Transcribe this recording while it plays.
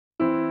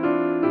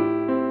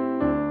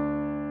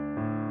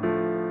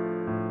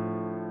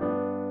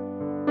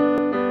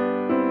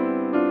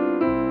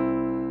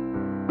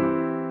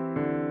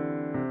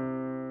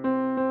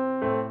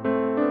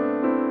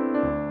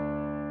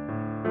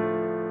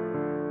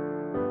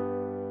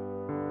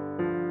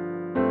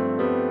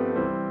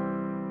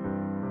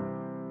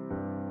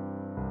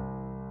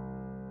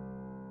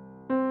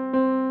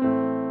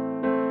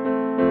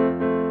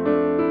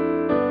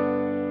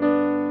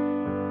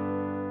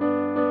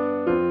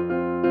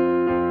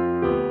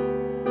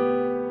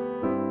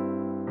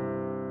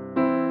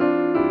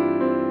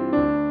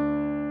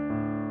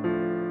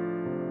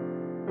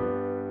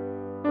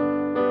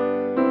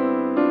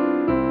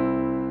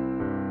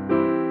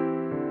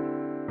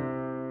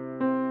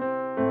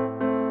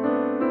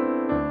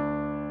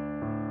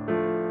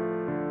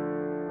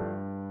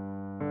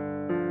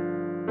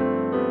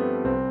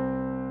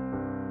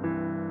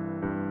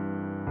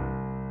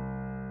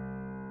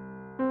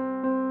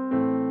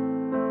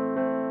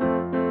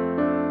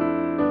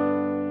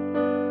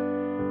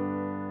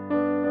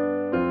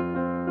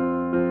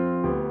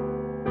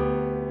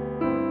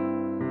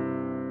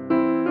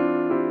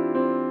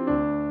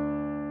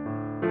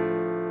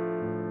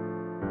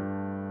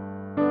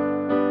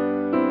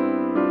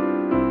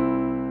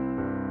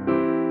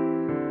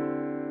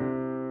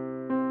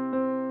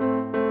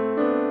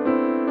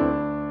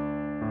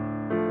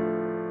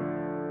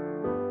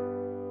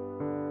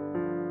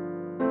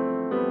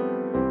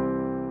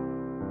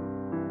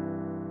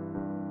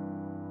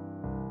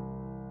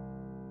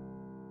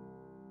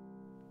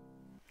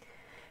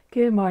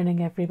Good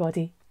morning,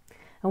 everybody,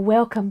 and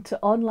welcome to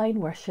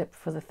online worship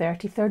for the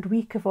 33rd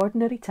week of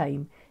Ordinary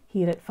Time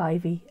here at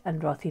Fyvie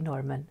and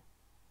Rothienorman.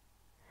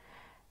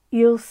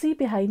 You'll see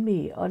behind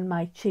me on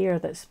my chair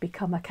that's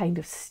become a kind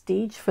of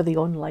stage for the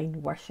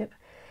online worship,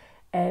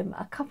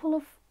 a couple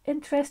of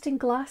interesting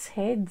glass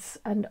heads,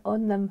 and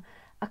on them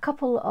a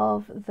couple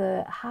of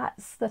the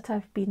hats that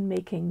I've been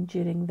making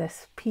during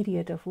this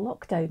period of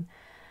lockdown.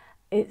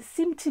 It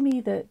seemed to me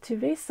that to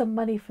raise some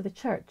money for the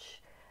church,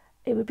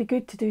 it would be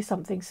good to do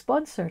something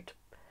sponsored.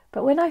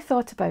 But when I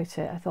thought about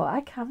it, I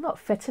thought I'm not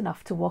fit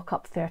enough to walk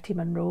up 30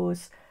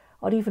 Munros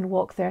or even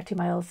walk 30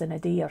 miles in a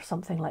day or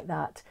something like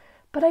that.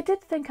 But I did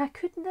think I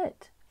could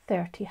knit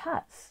 30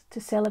 hats to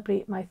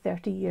celebrate my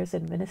 30 years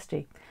in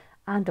ministry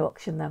and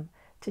auction them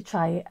to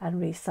try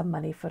and raise some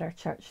money for our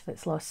church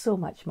that's lost so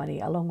much money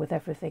along with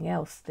everything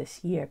else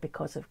this year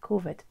because of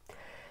COVID.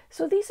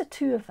 So these are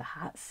two of the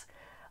hats.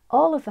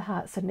 All of the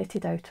hats are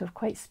knitted out of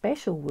quite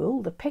special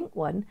wool. The pink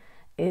one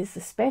is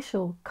the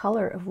special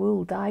colour of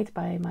wool dyed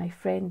by my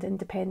friend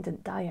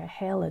independent dyer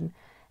Helen.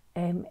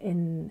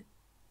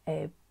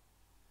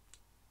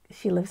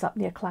 She lives up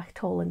near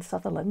Clachtall in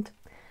Sutherland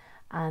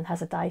and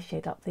has a dye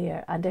shed up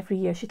there, and every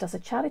year she does a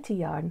charity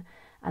yarn,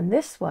 and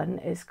this one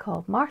is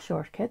called Marsh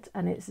Orchid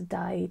and it's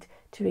dyed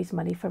to raise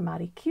money for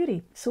Marie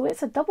Curie. So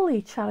it's a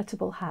doubly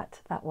charitable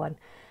hat, that one.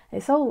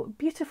 It's all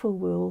beautiful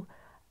wool.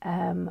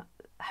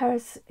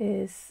 Hers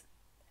is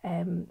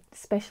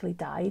specially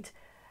dyed,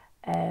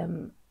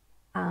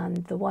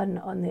 and the one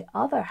on the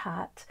other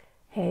hat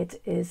head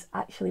is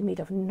actually made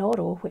of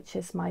Noro, which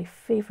is my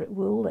favourite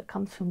wool that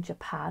comes from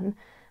Japan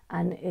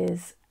and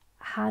is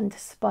hand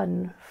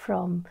spun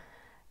from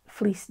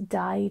fleece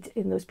dyed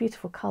in those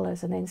beautiful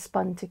colours and then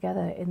spun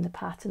together in the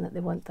pattern that they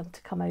want them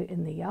to come out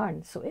in the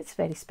yarn. So it's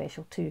very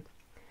special too.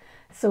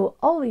 So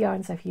all the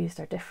yarns I've used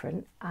are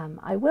different.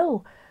 I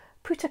will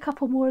put a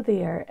couple more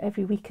there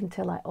every week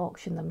until I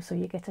auction them, so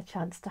you get a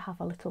chance to have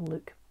a little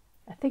look.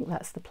 I think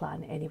that's the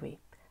plan anyway.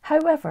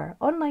 However,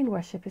 online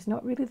worship is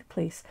not really the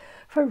place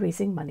for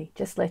raising money,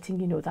 just letting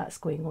you know that's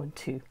going on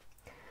too.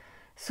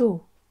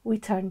 So we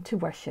turn to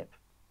worship.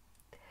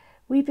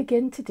 We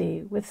begin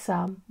today with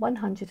Psalm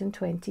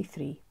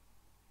 123.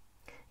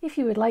 If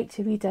you would like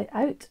to read it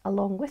out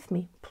along with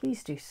me,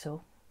 please do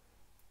so.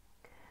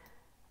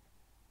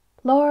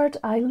 Lord,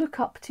 I look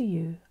up to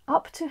you,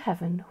 up to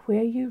heaven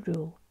where you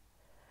rule.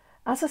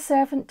 As a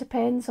servant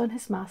depends on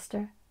his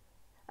master,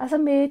 as a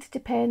maid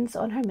depends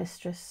on her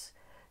mistress,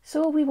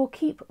 so we will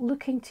keep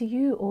looking to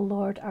you, O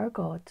Lord our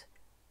God,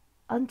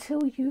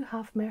 until you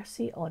have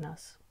mercy on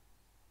us.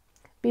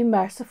 Be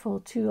merciful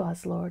to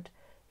us, Lord,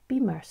 be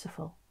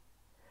merciful.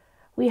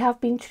 We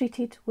have been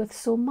treated with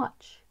so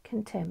much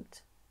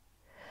contempt.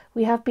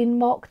 We have been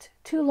mocked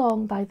too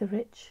long by the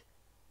rich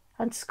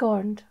and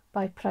scorned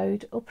by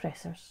proud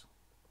oppressors.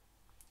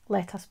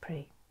 Let us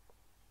pray.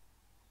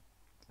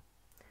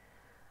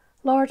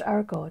 Lord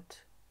our God,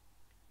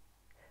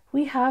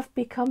 we have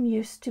become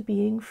used to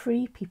being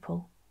free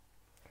people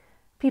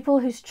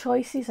whose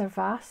choices are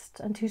vast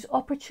and whose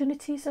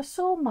opportunities are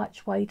so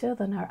much wider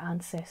than our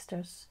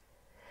ancestors.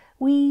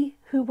 We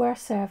who were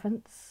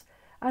servants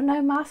are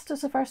now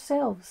masters of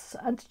ourselves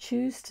and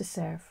choose to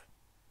serve.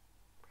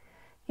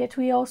 Yet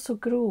we also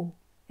grow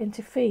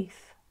into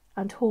faith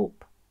and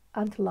hope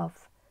and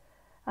love,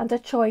 and a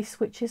choice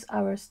which is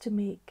ours to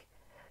make,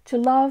 to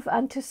love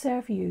and to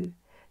serve you,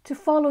 to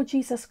follow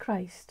Jesus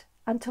Christ,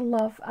 and to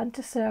love and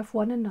to serve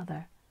one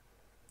another.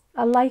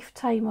 A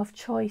lifetime of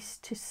choice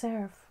to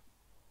serve.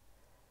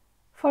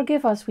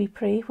 Forgive us, we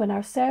pray, when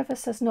our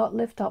service has not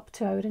lived up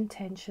to our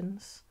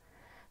intentions,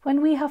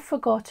 when we have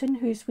forgotten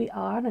whose we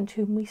are and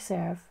whom we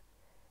serve,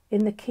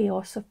 in the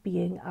chaos of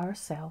being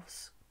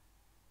ourselves.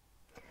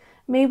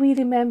 May we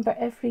remember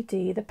every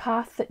day the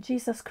path that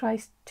Jesus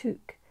Christ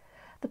took,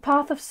 the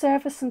path of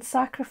service and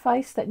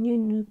sacrifice that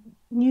knew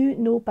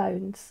no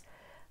bounds,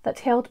 that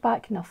held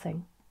back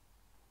nothing.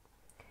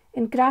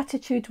 In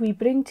gratitude we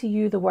bring to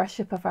you the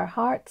worship of our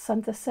hearts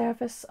and the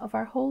service of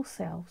our whole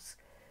selves,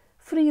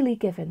 freely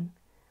given,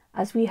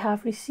 as we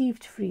have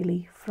received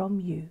freely from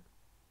you.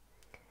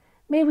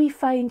 May we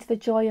find the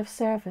joy of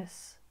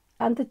service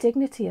and the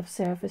dignity of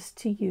service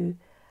to you,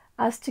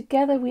 as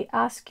together we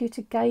ask you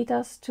to guide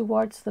us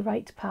towards the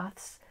right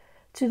paths,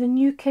 to the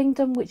new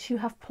kingdom which you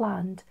have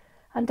planned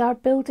and are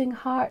building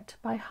heart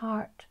by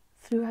heart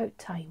throughout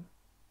time.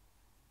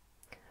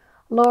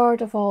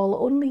 Lord of all,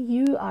 only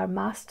you are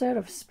master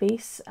of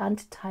space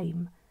and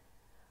time.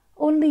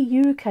 Only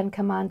you can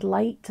command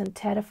light and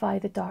terrify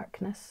the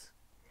darkness.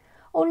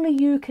 Only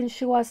you can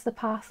show us the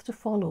path to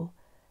follow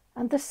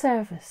and the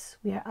service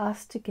we are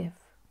asked to give.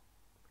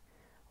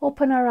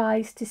 Open our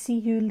eyes to see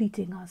you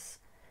leading us.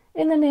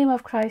 In the name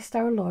of Christ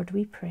our Lord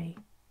we pray.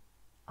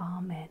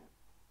 Amen.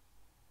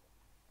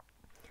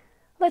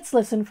 Let's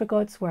listen for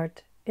God's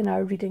word in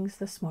our readings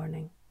this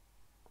morning.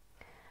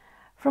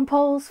 From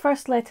Paul's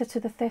first letter to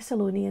the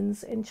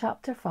Thessalonians in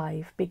chapter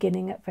 5,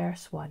 beginning at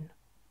verse 1.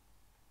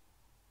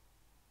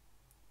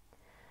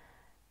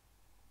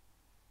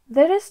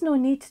 There is no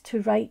need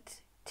to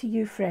write to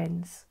you,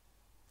 friends,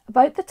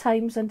 about the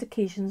times and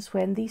occasions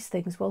when these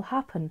things will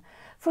happen,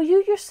 for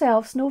you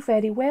yourselves know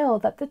very well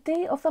that the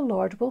day of the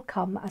Lord will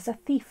come as a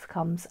thief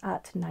comes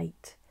at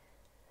night.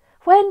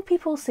 When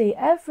people say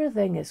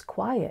everything is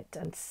quiet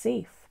and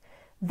safe,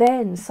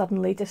 then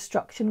suddenly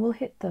destruction will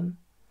hit them.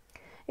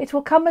 It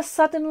will come as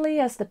suddenly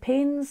as the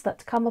pains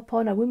that come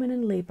upon a woman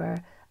in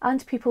labour,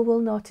 and people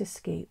will not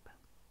escape.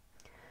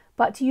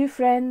 But you,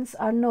 friends,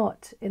 are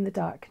not in the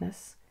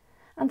darkness,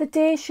 and the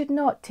day should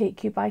not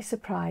take you by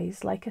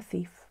surprise like a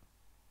thief.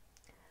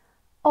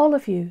 All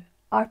of you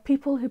are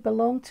people who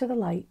belong to the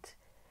light,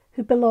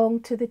 who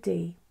belong to the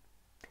day.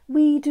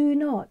 We do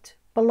not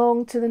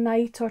belong to the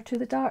night or to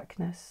the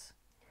darkness.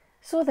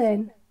 So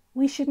then,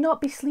 we should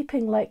not be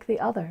sleeping like the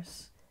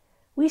others.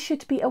 We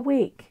should be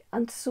awake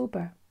and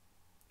sober.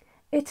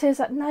 It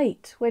is at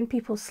night when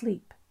people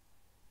sleep.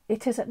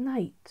 It is at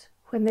night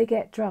when they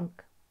get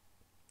drunk.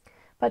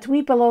 But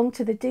we belong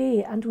to the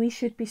day, and we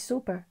should be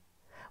sober.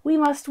 We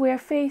must wear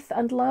faith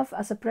and love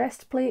as a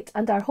breastplate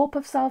and our hope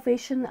of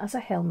salvation as a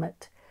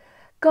helmet.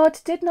 God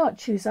did not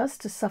choose us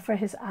to suffer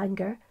his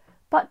anger,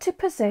 but to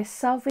possess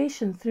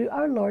salvation through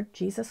our Lord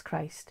Jesus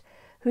Christ,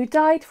 who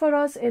died for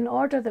us in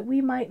order that we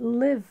might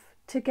live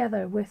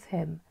together with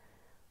him,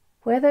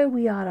 whether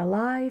we are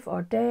alive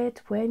or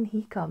dead when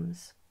he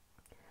comes.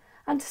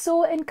 And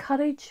so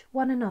encourage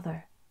one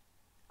another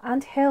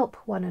and help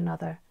one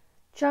another,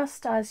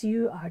 just as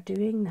you are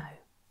doing now.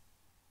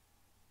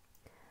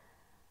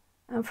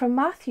 And from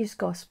Matthew's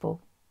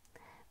Gospel,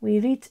 we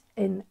read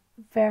in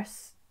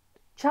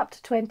chapter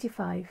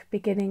 25,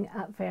 beginning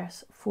at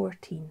verse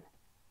 14.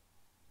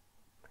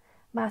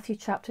 Matthew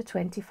chapter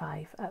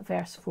 25 at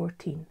verse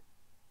 14.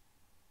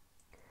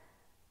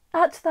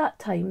 At that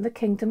time the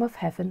kingdom of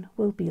heaven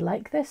will be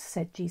like this,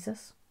 said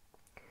Jesus.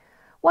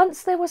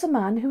 Once there was a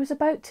man who was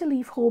about to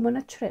leave home on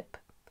a trip.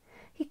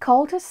 He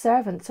called his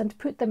servants and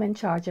put them in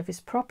charge of his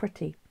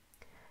property.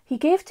 He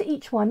gave to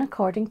each one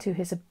according to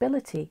his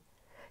ability.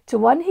 To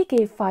one he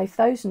gave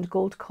 5,000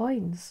 gold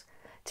coins,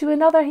 to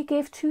another he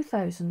gave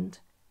 2,000,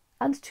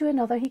 and to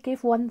another he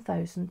gave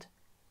 1,000.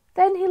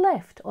 Then he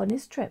left on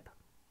his trip.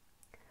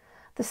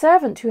 The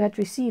servant who had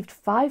received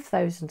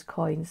 5,000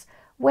 coins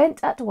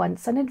went at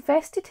once and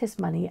invested his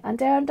money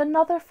and earned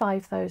another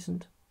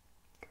 5,000.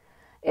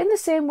 In the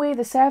same way,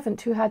 the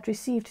servant who had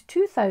received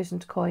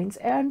 2,000 coins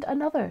earned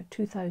another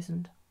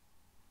 2,000.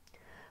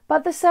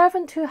 But the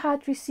servant who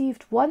had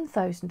received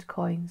 1,000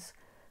 coins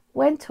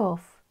went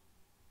off,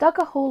 dug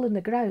a hole in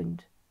the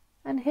ground,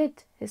 and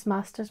hid his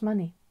master's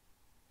money.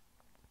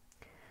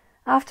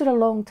 After a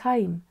long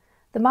time,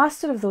 the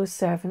master of those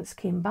servants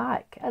came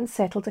back and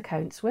settled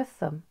accounts with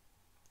them.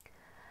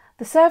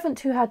 The servant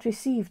who had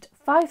received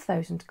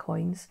 5,000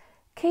 coins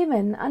came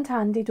in and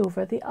handed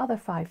over the other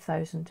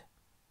 5,000.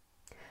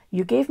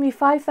 You gave me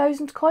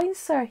 5,000 coins,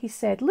 sir, he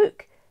said.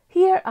 Look,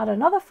 here are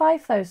another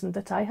 5,000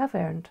 that I have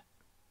earned.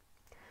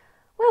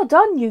 Well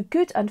done, you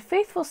good and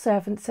faithful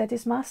servant, said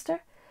his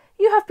master.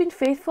 You have been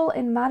faithful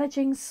in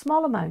managing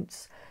small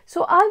amounts,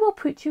 so I will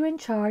put you in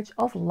charge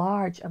of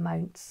large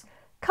amounts.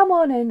 Come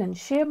on in and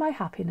share my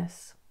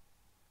happiness.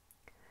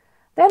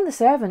 Then the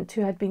servant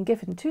who had been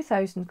given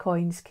 2,000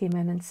 coins came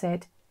in and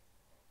said,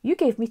 You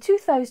gave me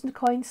 2,000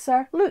 coins,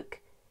 sir. Look,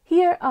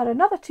 here are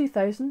another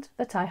 2,000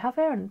 that I have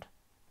earned.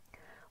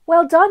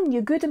 Well done,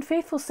 you good and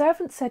faithful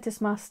servant, said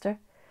his master.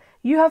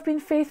 You have been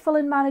faithful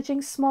in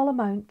managing small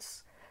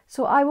amounts,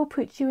 so I will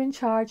put you in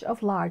charge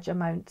of large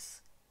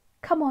amounts.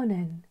 Come on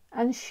in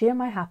and share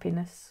my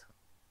happiness.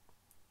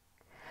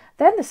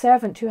 Then the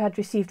servant who had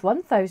received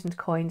 1,000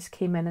 coins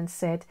came in and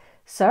said,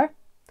 Sir,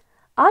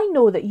 I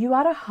know that you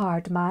are a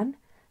hard man.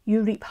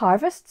 You reap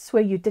harvests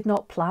where you did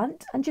not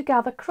plant, and you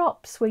gather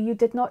crops where you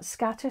did not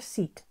scatter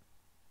seed.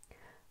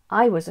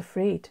 I was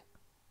afraid,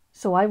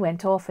 so I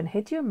went off and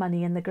hid your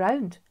money in the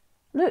ground.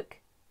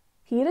 Look,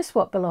 here is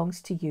what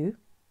belongs to you.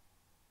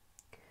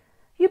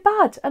 You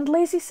bad and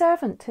lazy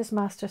servant, his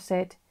master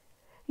said.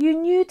 You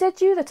knew,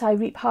 did you, that I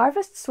reap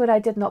harvests where I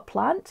did not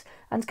plant,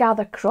 and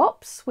gather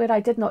crops where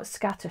I did not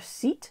scatter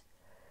seed?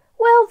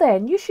 Well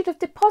then, you should have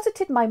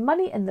deposited my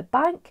money in the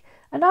bank,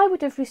 and I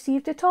would have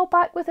received it all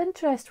back with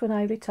interest when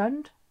I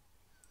returned.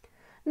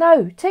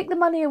 Now take the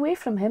money away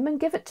from him and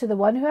give it to the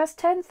one who has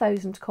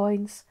 10,000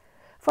 coins.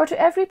 For to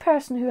every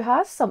person who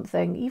has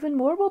something, even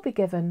more will be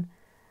given,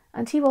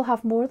 and he will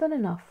have more than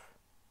enough.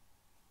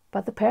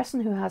 But the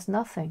person who has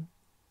nothing,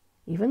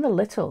 even the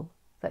little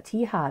that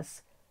he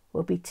has,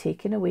 will be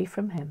taken away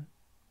from him.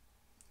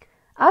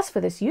 As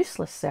for this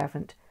useless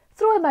servant,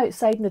 throw him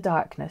outside in the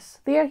darkness.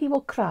 There he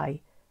will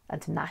cry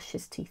and gnash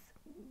his teeth.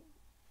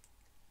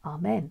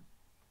 Amen.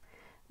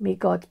 May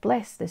God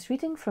bless this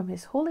reading from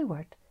his holy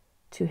word.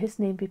 To his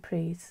name be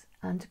praise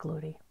and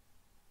glory.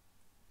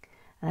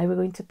 And now we're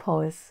going to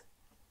pause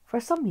for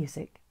some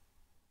music.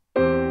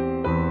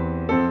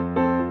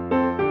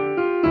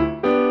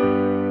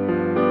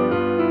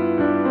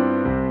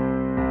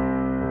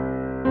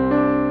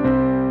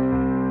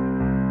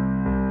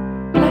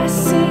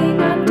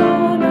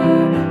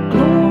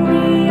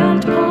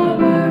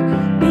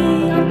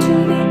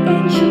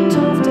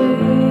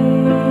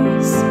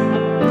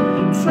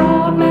 From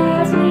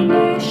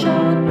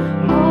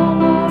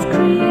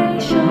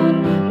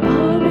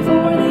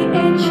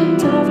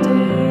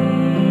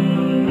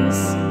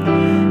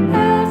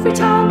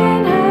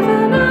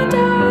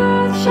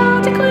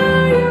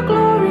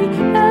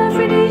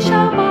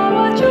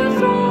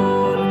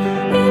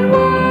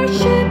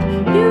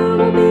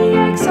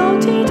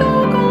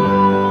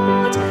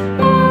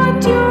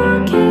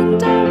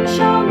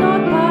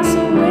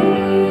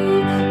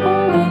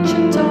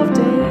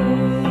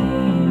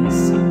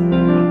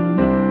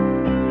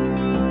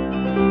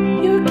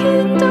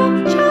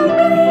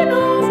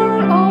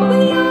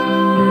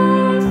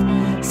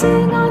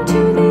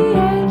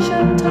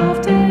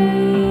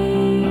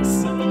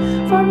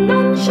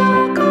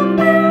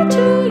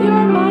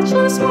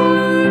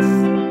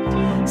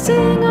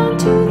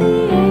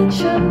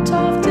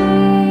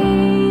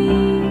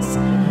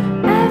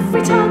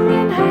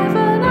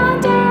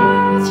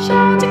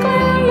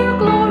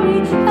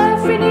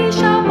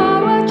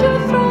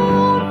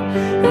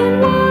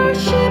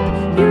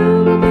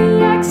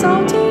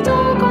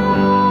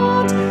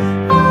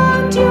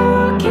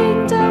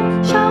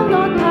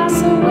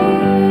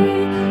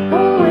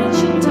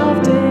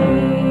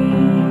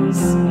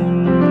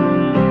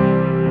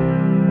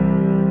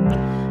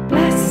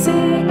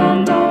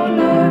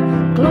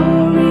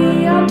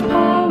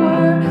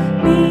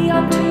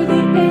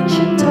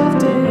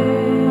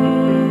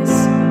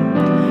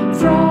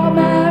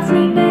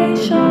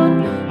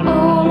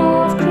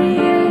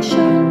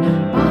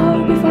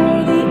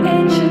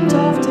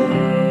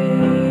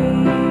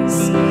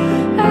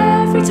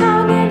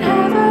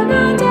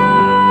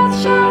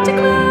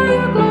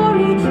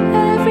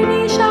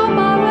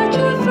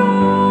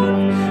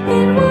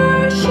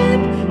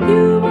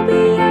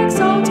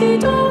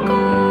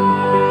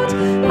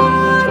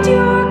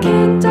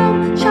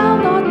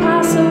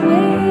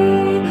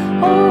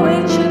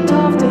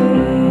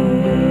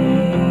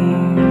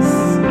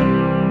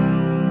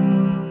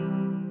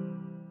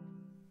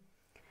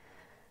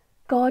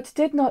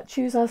God did not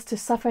choose us to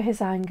suffer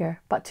his anger,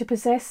 but to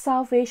possess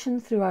salvation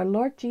through our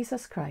Lord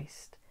Jesus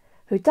Christ,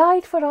 who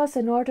died for us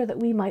in order that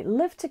we might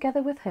live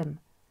together with him,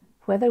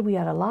 whether we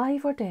are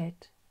alive or dead,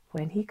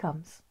 when he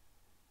comes.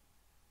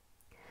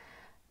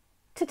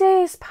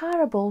 Today's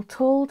parable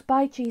told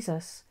by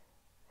Jesus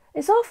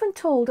is often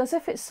told as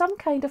if it's some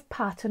kind of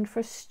pattern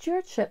for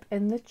stewardship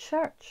in the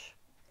church.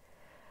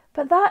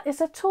 But that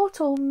is a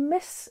total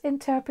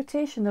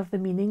misinterpretation of the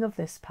meaning of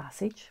this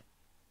passage.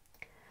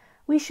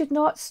 We should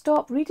not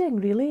stop reading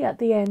really at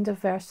the end of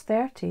verse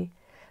 30,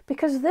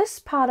 because this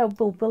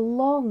parable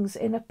belongs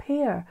in a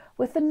pair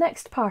with the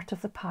next part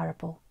of the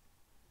parable,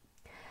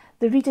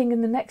 the reading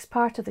in the next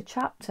part of the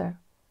chapter,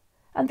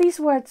 and these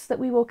words that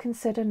we will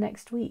consider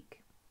next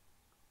week.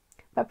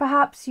 But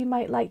perhaps you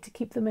might like to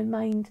keep them in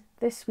mind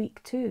this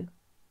week too.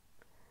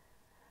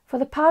 For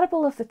the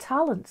parable of the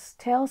talents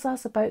tells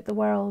us about the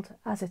world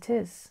as it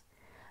is,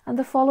 and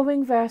the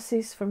following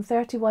verses from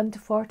 31 to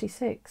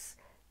 46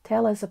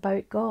 tell us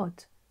about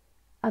God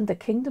and the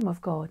kingdom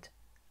of God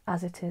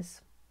as it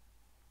is.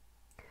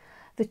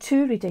 The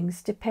two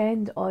readings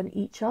depend on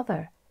each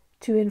other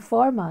to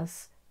inform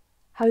us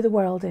how the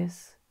world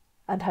is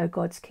and how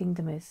God's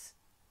kingdom is.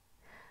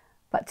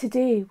 But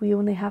today we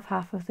only have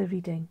half of the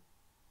reading.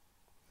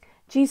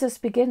 Jesus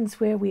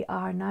begins where we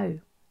are now.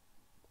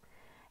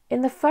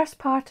 In the first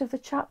part of the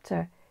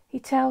chapter, he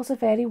tells a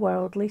very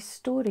worldly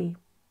story.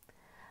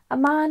 A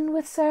man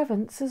with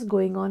servants is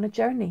going on a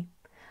journey,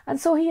 and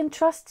so he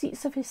entrusts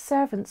each of his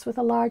servants with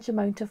a large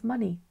amount of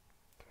money.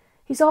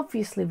 He's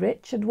obviously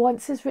rich and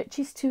wants his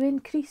riches to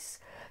increase,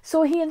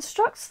 so he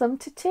instructs them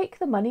to take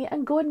the money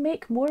and go and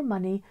make more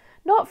money,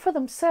 not for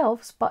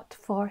themselves, but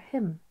for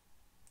him.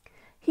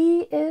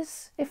 He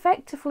is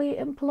effectively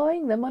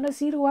employing them on a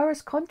 0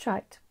 hours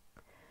contract,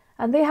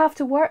 and they have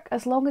to work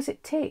as long as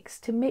it takes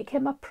to make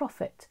him a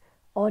profit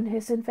on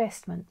his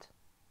investment.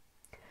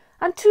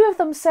 And two of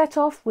them set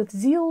off with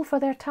zeal for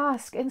their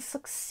task and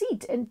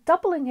succeed in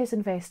doubling his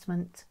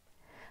investment.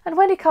 And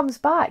when he comes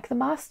back, the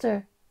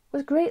master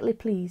was greatly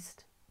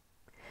pleased.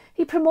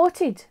 He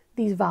promoted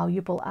these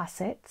valuable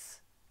assets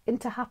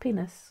into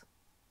happiness.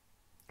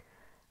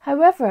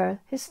 However,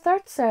 his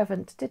third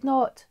servant did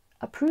not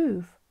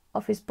approve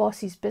of his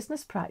boss's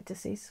business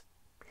practices,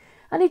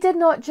 and he did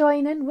not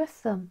join in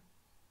with them.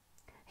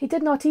 He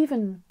did not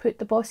even put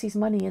the boss's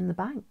money in the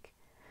bank.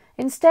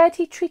 Instead,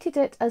 he treated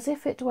it as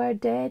if it were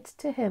dead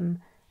to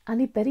him,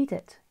 and he buried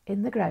it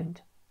in the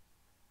ground.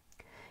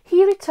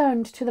 He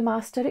returned to the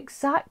master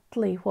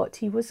exactly what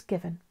he was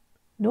given,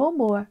 no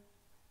more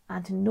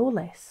and no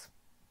less.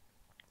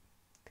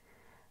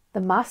 The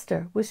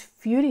master was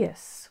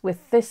furious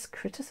with this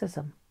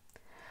criticism,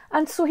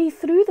 and so he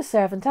threw the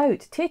servant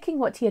out, taking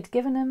what he had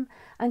given him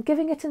and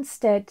giving it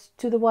instead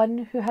to the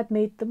one who had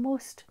made the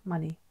most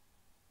money.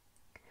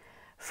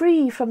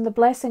 Free from the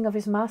blessing of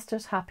his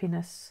master's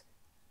happiness,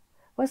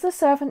 was the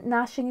servant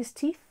gnashing his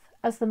teeth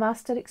as the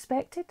master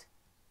expected?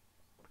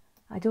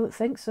 I don't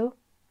think so.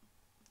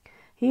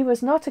 He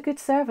was not a good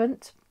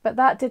servant, but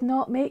that did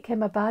not make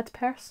him a bad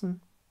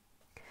person.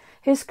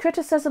 His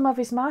criticism of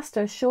his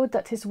master showed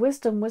that his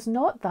wisdom was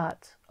not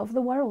that of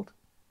the world.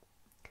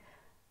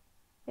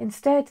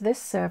 Instead,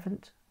 this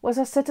servant was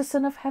a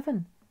citizen of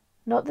heaven,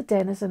 not the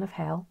denizen of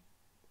hell.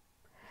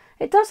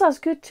 It does us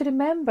good to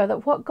remember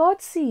that what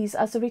God sees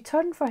as a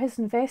return for his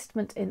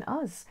investment in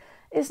us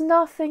is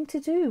nothing to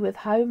do with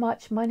how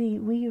much money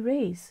we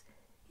raise,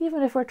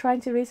 even if we're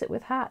trying to raise it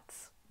with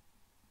hats.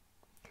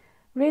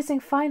 Raising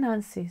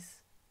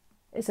finances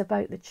is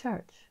about the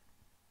church.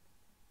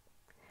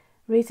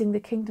 Raising the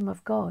kingdom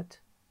of God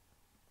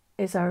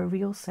is our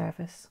real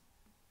service.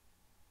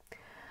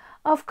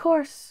 Of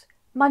course,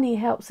 money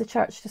helps the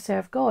church to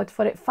serve God,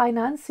 for it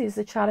finances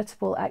the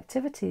charitable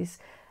activities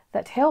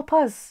that help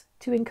us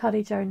to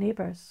encourage our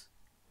neighbours.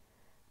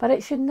 But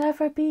it should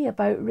never be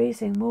about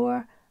raising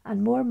more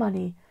and more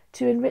money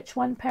to enrich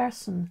one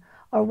person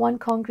or one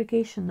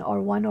congregation or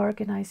one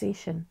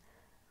organisation.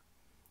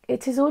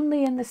 It is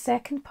only in the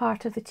second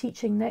part of the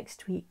teaching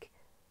next week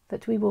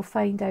that we will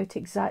find out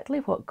exactly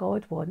what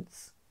God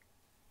wants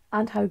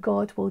and how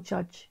God will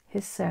judge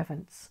his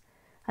servants.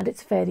 And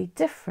it's very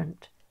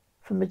different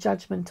from the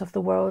judgment of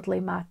the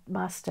worldly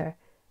master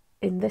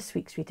in this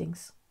week's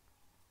readings.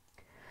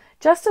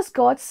 Just as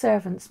God's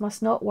servants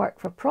must not work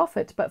for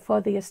profit, but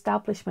for the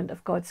establishment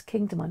of God's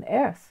kingdom on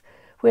earth,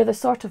 where the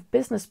sort of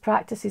business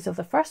practices of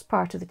the first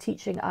part of the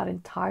teaching are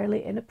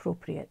entirely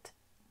inappropriate.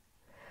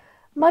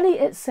 Money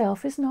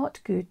itself is not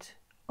good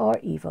or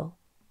evil.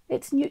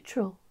 It's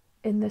neutral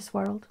in this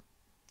world.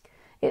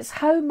 It's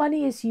how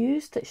money is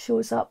used that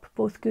shows up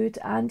both good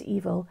and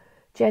evil,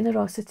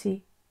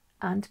 generosity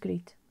and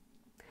greed.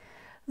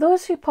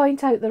 Those who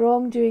point out the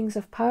wrongdoings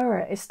of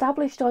power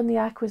established on the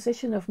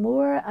acquisition of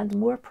more and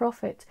more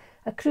profit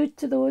accrued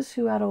to those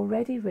who are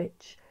already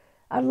rich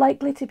are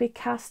likely to be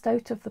cast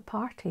out of the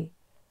party,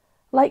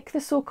 like the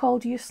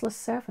so-called useless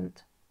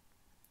servant.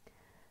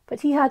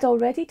 But he had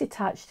already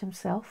detached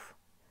himself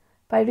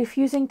by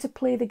refusing to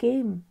play the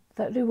game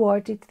that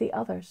rewarded the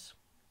others.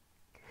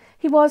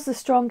 He was the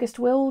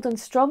strongest-willed and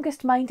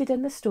strongest-minded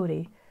in the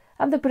story,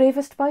 and the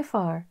bravest by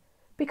far,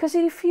 because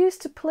he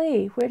refused to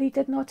play where he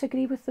did not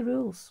agree with the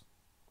rules.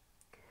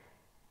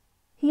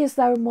 He is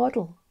our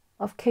model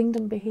of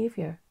kingdom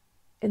behaviour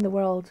in the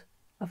world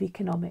of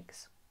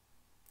economics.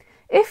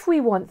 If we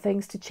want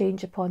things to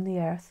change upon the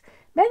earth,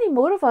 many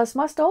more of us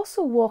must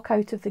also walk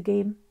out of the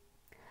game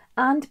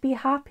and be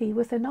happy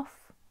with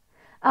enough,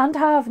 and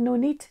have no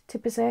need to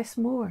possess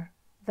more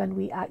than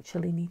we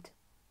actually need.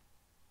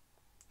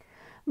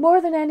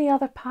 More than any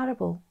other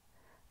parable,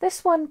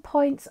 this one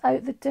points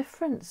out the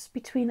difference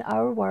between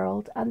our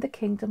world and the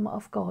kingdom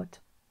of God.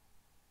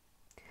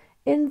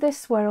 In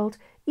this world,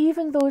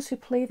 even those who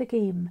play the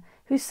game,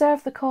 who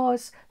serve the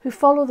cause, who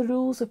follow the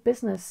rules of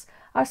business,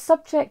 are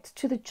subject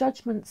to the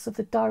judgments of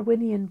the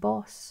Darwinian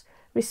boss,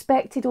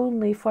 respected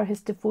only for his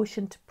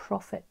devotion to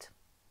profit.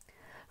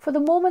 For the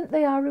moment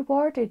they are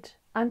rewarded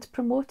and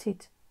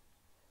promoted.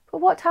 But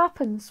what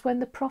happens when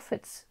the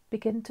profits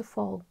begin to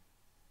fall?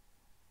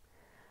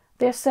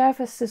 Their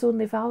service is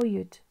only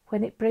valued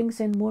when it brings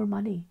in more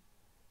money,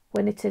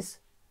 when it is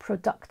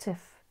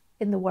productive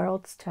in the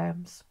world's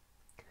terms.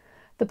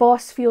 The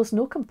boss feels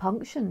no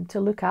compunction to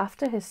look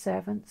after his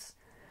servants.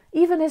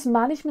 Even his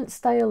management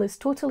style is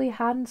totally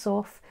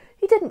hands-off.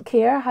 He didn't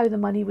care how the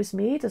money was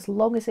made as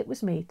long as it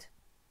was made.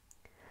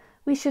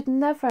 We should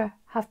never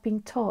have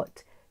been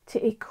taught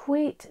to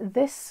equate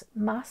this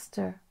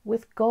master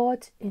with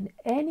God in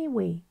any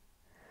way,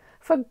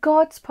 for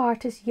God's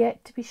part is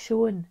yet to be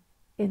shown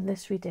in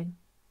this reading.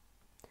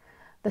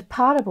 The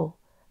parable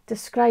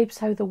describes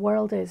how the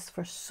world is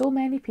for so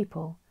many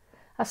people,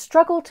 a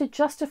struggle to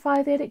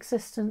justify their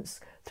existence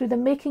through the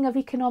making of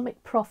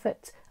economic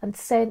profit and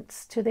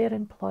cents to their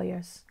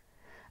employers.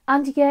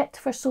 And yet,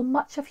 for so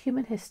much of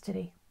human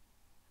history,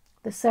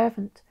 the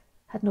servant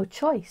had no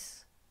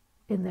choice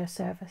in their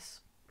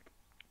service.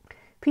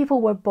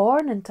 People were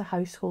born into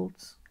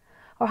households,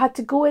 or had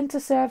to go into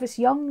service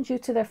young due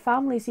to their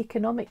family's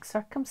economic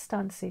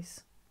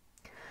circumstances.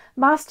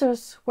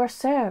 Masters were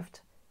served,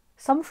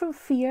 some from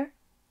fear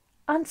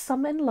and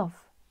some in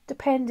love,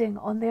 depending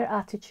on their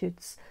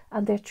attitudes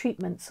and their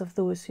treatments of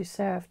those who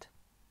served.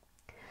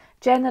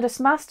 Generous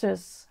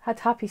masters had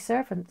happy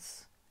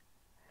servants.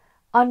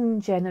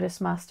 Ungenerous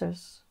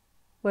masters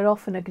were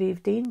often a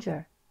grave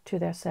danger to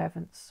their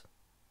servants.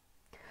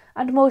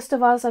 And most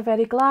of us are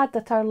very glad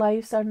that our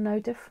lives are now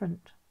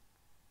different.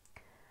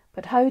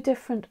 But how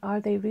different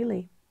are they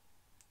really?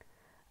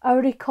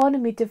 Our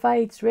economy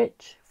divides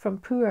rich from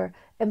poor,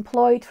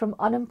 employed from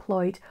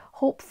unemployed,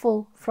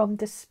 hopeful from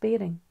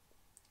despairing.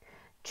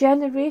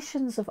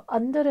 Generations of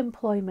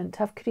underemployment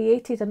have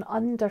created an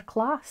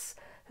underclass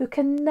who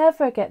can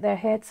never get their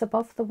heads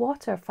above the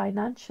water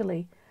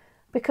financially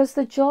because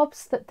the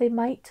jobs that they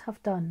might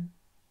have done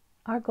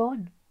are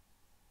gone.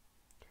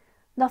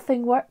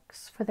 Nothing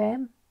works for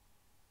them,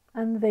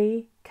 and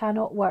they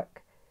cannot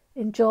work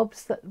in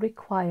jobs that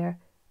require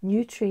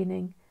new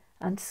training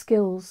and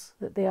skills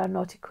that they are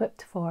not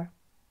equipped for.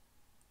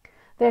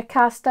 They are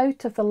cast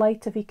out of the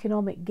light of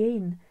economic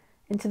gain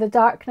into the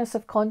darkness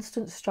of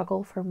constant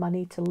struggle for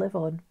money to live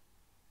on.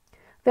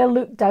 They are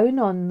looked down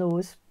on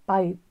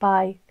by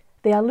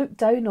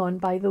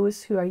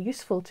those who are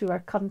useful to our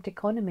current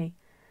economy,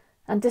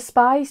 and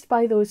despised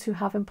by those who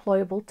have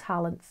employable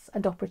talents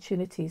and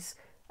opportunities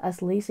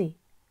as lazy.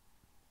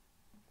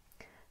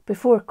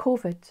 Before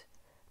COVID,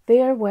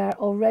 there were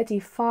already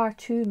far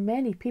too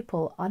many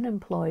people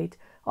unemployed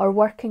or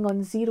working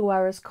on 0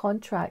 hours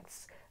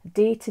contracts,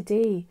 day to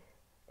day,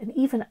 and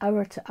even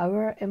hour to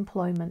hour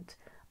employment,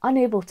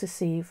 unable to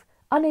save,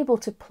 unable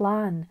to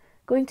plan,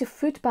 going to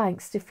food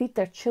banks to feed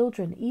their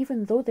children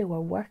even though they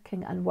were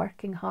working and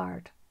working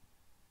hard.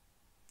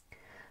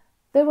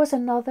 There was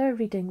another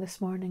reading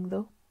this morning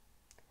though,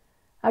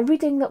 a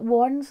reading that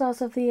warns us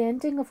of the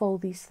ending of all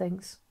these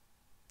things.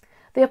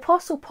 The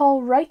Apostle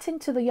Paul, writing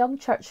to the young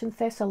church in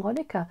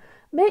Thessalonica,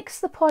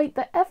 makes the point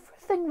that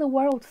everything the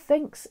world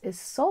thinks is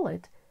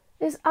solid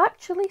is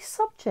actually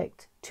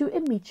subject to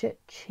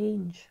immediate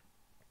change.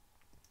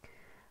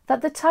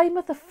 That the time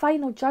of the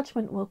final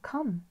judgment will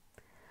come,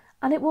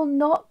 and it will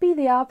not be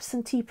the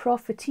absentee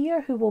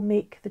profiteer who will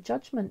make the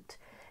judgment.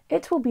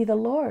 It will be the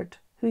Lord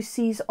who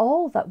sees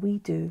all that we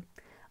do,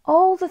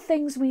 all the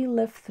things we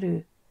live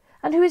through,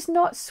 and who is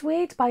not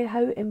swayed by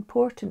how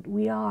important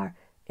we are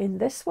in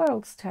this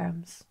world's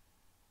terms.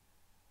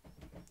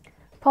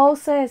 Paul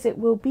says it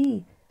will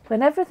be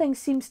when everything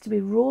seems to be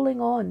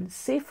rolling on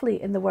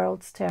safely in the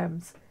world's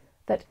terms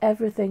that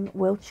everything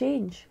will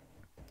change.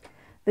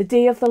 The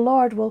day of the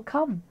Lord will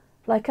come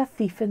like a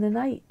thief in the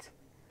night.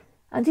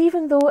 And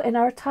even though in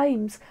our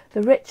times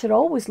the rich are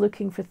always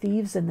looking for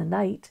thieves in the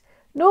night,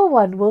 no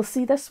one will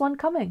see this one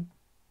coming.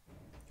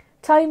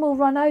 Time will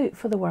run out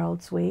for the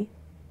world's way.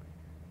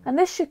 And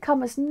this should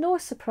come as no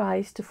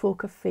surprise to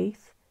folk of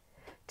faith,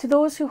 to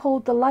those who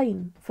hold the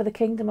line for the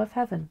kingdom of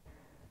heaven,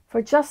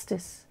 for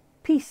justice,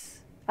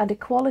 peace and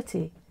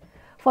equality,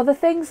 for the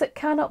things that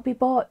cannot be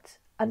bought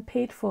and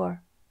paid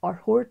for or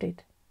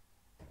hoarded.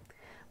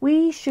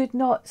 We should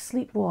not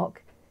sleepwalk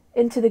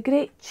into the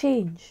great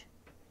change.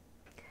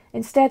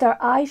 Instead, our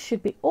eyes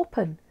should be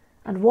open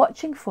and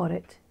watching for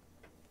it.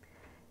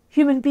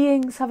 Human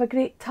beings have a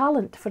great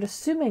talent for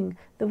assuming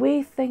the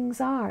way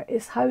things are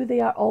is how they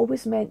are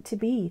always meant to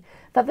be,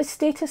 that the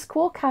status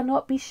quo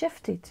cannot be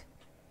shifted.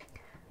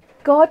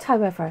 God,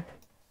 however,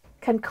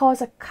 can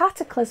cause a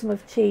cataclysm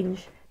of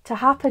change to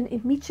happen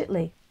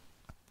immediately,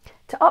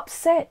 to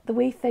upset the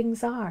way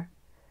things are,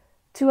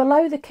 to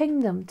allow the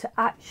kingdom to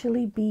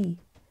actually be,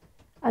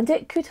 and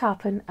it could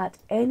happen at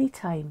any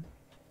time.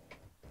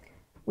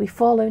 We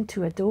fall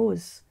into a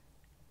doze,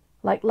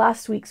 like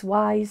last week's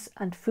wise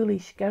and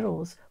foolish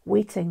girls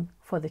waiting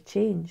for the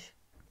change.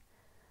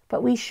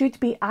 But we should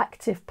be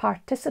active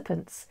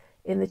participants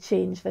in the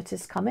change that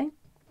is coming.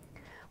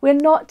 We're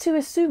not to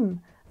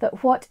assume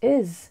that what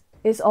is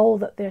all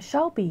that there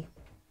shall be.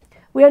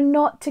 We are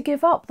not to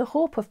give up the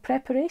hope of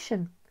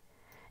preparation.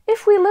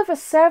 If we live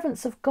as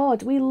servants of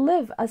God, we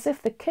live as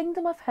if the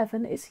kingdom of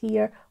heaven is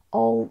here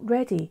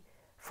already,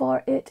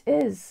 for it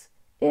is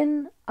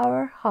in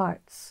our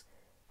hearts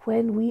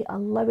when we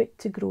allow it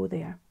to grow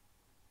there.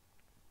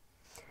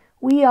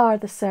 We are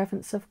the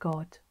servants of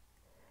God,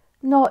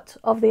 not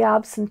of the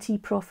absentee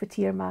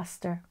profiteer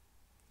master.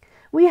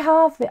 We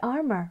have the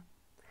armour.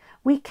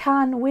 We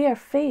can wear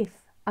faith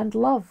and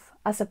love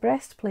as a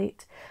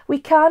breastplate. We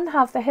can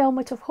have the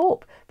helmet of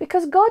hope,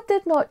 because God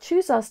did not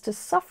choose us to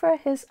suffer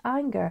his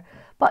anger,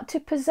 but to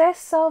possess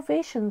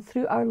salvation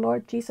through our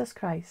Lord Jesus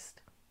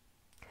Christ.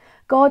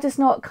 God is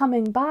not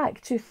coming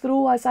back to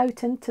throw us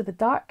out into the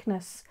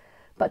darkness,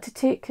 but to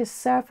take his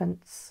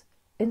servants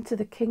into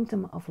the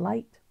kingdom of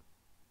light.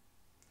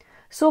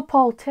 So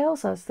Paul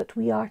tells us that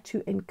we are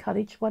to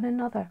encourage one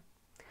another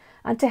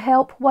and to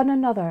help one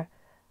another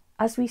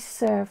as we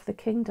serve the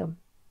kingdom.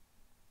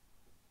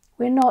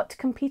 We're not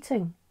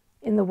competing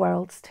in the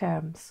world's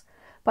terms,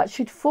 but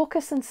should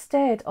focus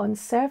instead on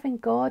serving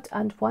God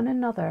and one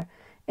another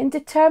in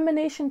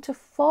determination to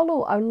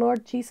follow our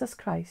Lord Jesus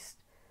Christ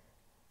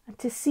and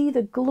to see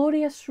the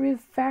glorious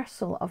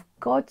reversal of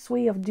God's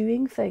way of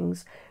doing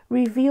things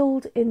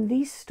revealed in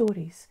these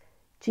stories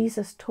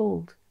Jesus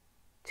told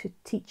to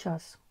teach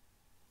us.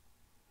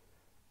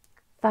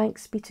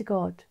 Thanks be to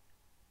God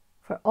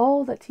for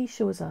all that he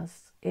shows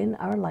us in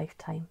our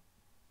lifetime.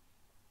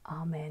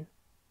 Amen.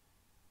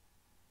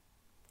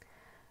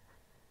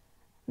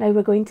 Now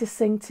we're going to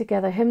sing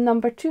together hymn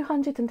number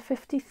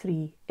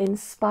 253,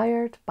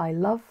 Inspired by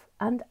Love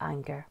and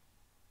Anger.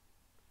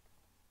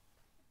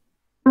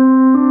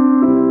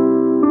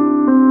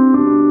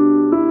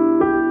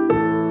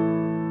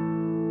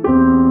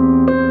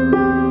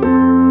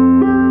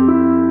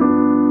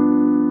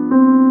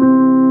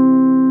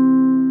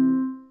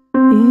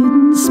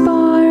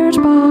 Inspired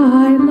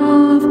by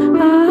love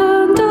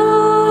and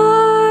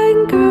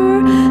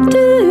anger,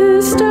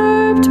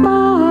 disturbed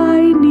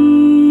by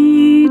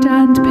need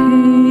and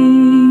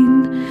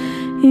pain,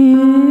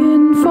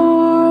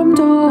 informed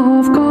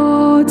of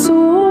God's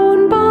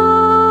own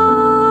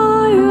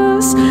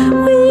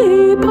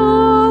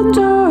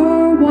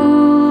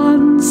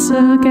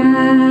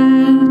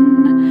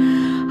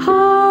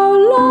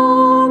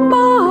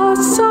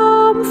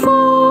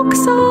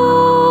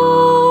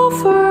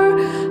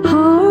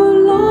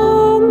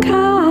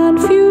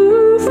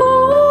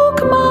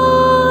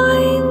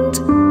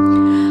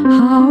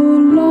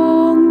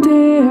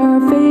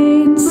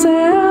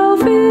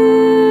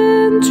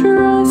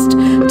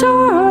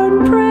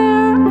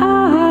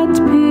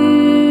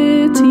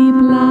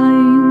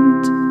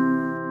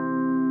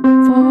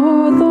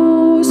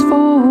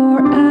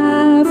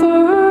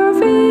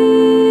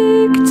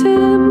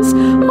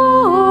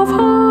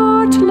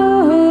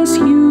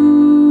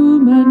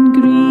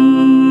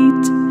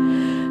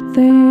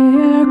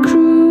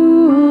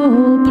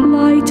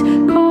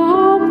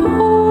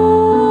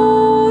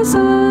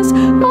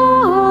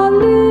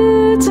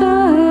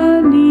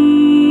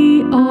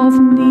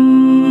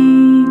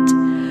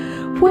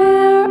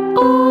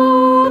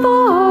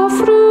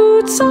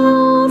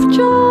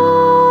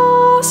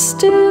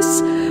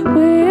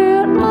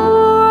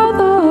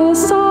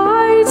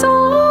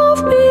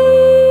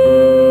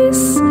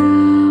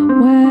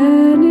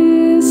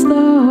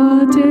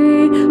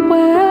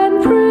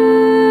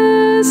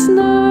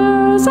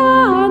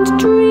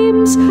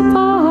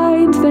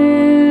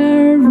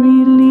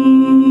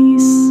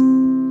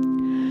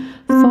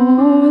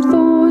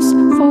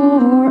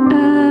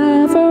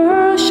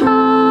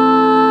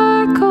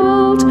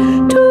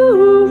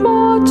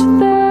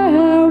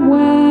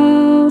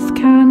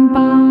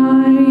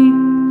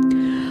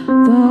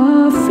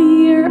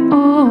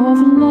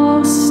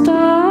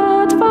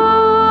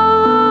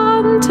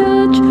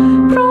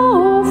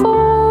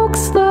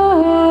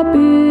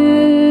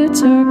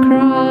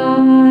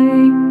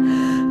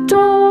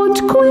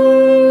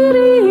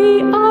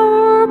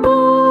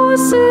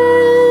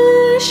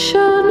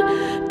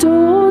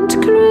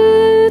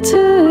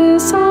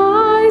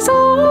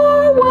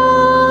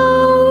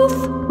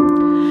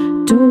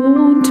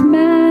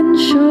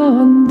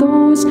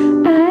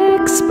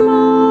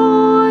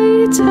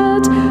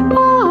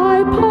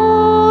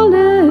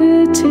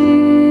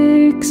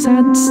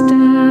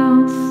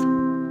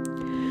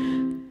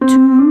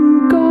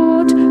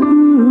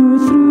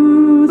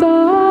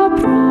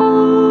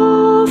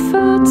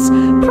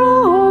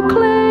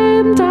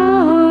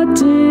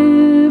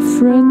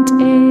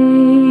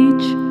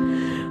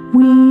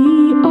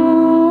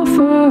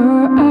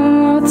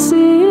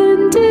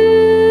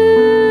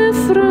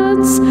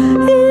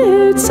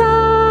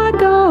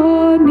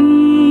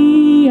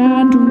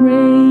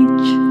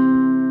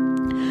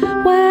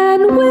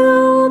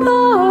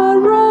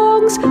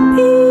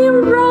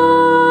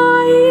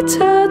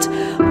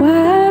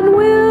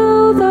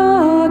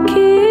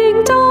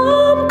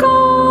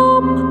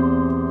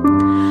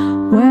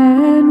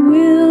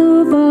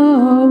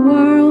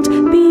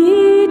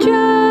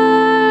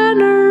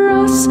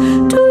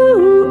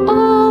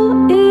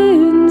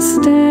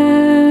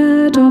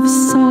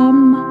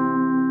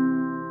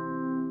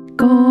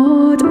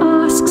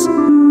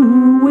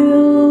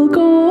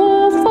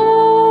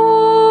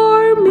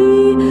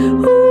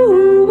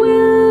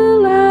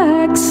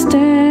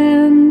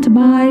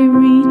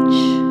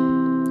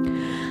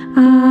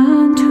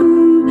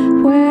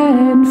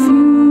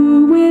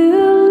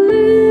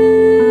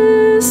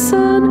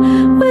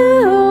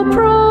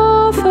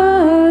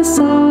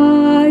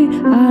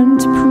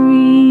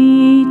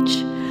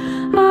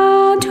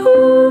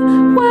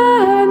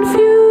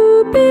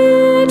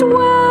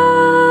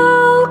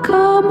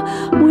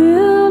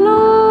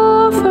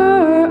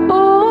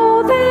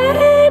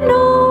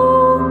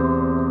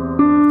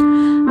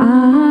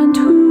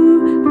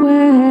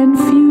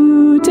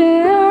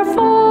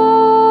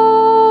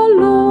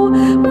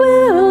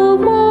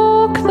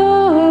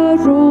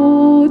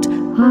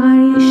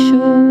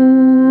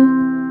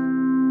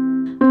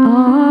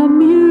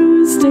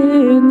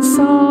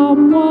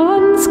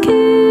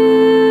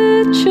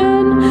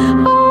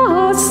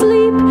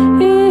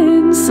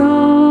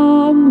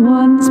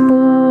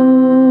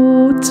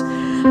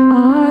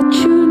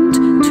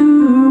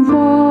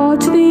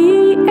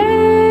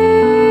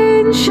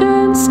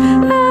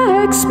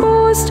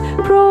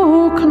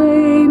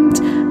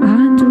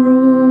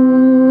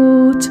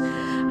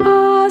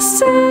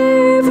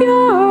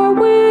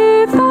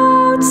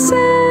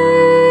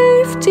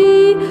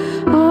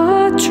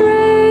a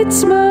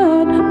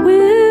tradesman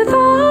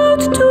without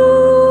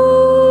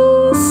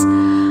tools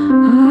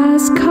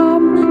has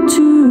come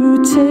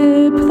to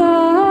tip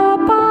the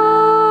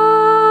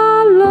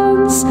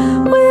balance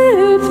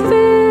with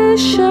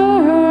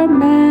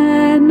fishermen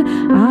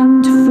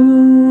and fools.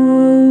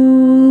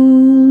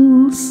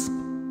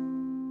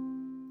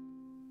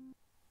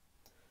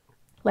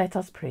 Let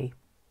us pray.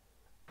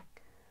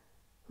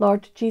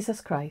 Lord Jesus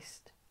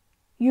Christ,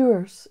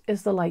 yours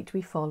is the light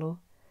we follow,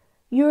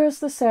 yours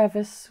the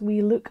service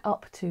we look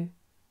up to,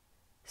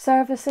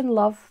 service in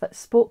love that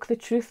spoke the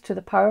truth to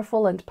the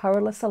powerful and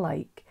powerless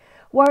alike,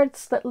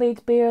 words that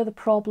laid bare the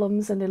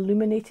problems and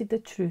illuminated the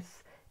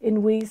truth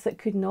in ways that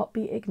could not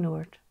be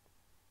ignored.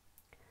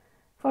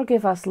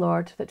 Forgive us,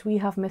 Lord, that we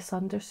have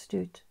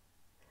misunderstood,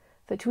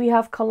 that we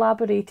have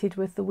collaborated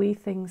with the way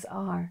things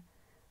are,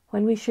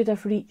 when we should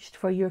have reached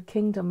for your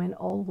kingdom in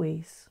all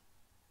ways.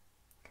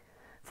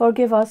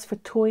 Forgive us for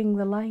towing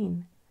the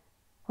line,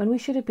 when we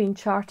should have been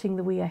charting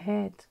the way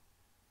ahead.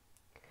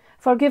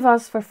 Forgive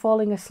us for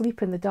falling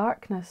asleep in the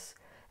darkness,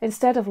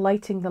 instead of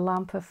lighting the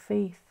lamp of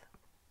faith.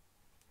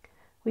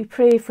 We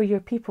pray for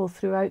your people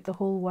throughout the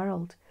whole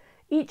world,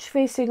 each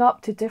facing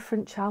up to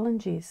different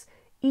challenges,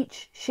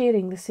 each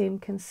sharing the same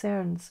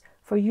concerns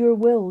for your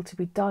will to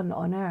be done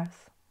on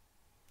earth.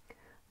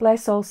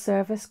 Bless all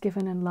service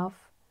given in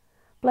love.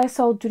 Bless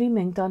all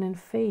dreaming done in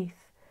faith.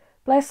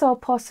 Bless all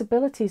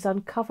possibilities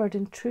uncovered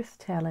in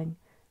truth-telling.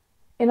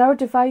 In our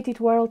divided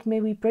world, may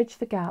we bridge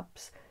the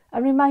gaps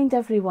and remind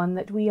everyone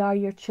that we are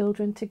your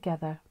children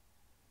together.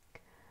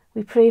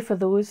 We pray for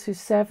those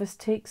whose service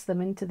takes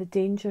them into the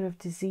danger of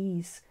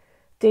disease,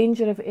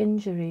 danger of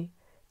injury,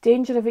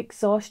 danger of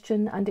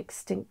exhaustion and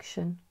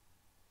extinction.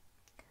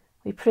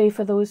 We pray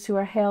for those who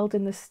are held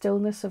in the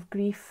stillness of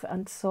grief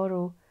and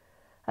sorrow,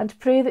 and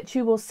pray that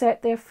you will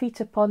set their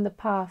feet upon the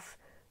path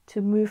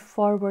to move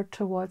forward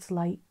towards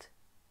light.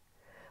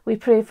 We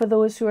pray for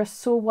those who are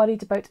so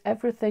worried about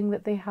everything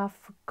that they have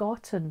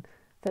forgotten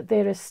that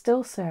there is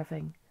still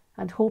serving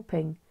and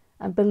hoping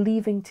and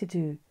believing to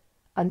do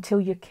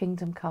until your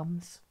kingdom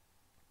comes.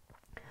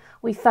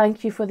 We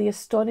thank you for the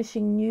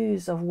astonishing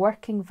news of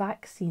working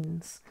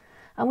vaccines,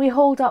 and we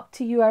hold up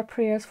to you our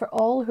prayers for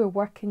all who are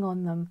working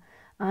on them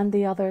and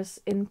the others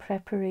in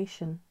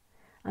preparation,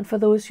 and for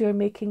those who are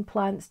making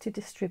plans to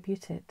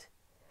distribute it.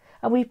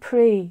 And we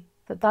pray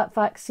that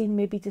vaccine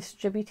may be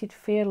distributed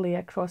fairly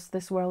across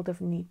this world of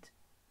need.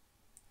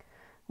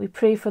 We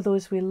pray for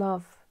those we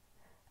love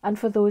and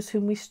for those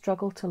whom we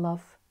struggle to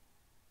love.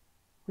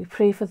 We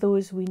pray for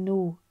those we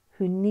know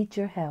who need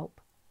your help.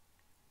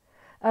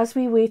 As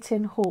we wait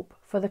in hope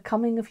for the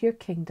coming of your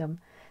kingdom,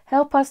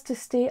 help us to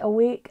stay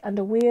awake and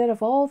aware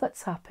of all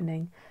that's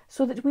happening,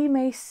 so that we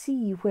may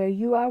see where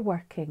you are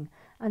working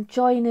and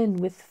join in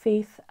with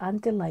faith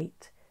and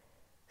delight,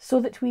 so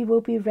that we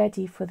will be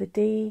ready for the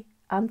day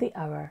and the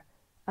hour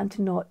and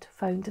not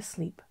found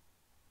asleep.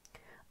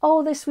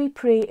 All this we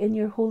pray in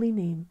your holy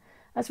name,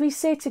 as we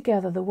say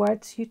together the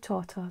words you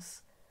taught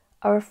us.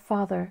 Our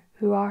Father,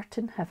 who art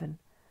in heaven,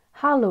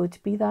 hallowed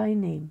be thy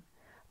name.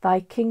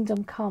 Thy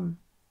kingdom come,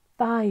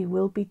 thy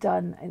will be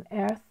done in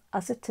earth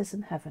as it is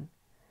in heaven.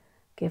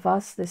 Give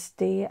us this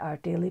day our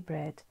daily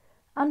bread,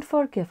 and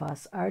forgive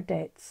us our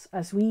debts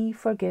as we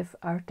forgive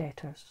our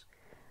debtors.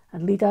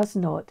 And lead us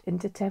not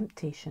into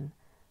temptation,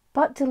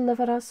 but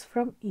deliver us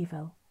from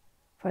evil.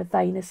 For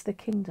thine is the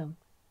kingdom,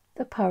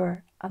 the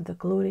power, and the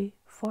glory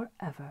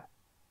forever.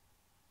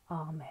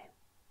 Amen.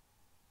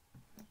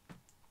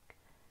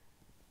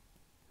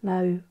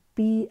 Now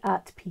be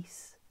at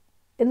peace,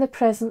 in the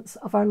presence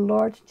of our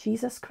Lord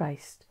Jesus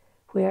Christ,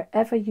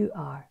 wherever you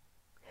are.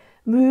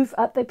 Move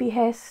at the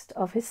behest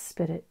of his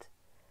Spirit,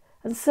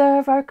 and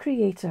serve our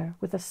Creator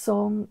with a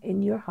song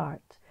in your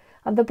heart.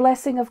 And the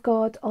blessing of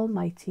God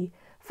Almighty,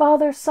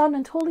 Father, Son,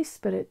 and Holy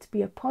Spirit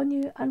be upon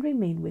you and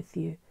remain with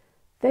you,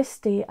 this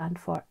day and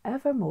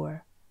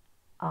forevermore.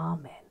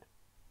 Amen.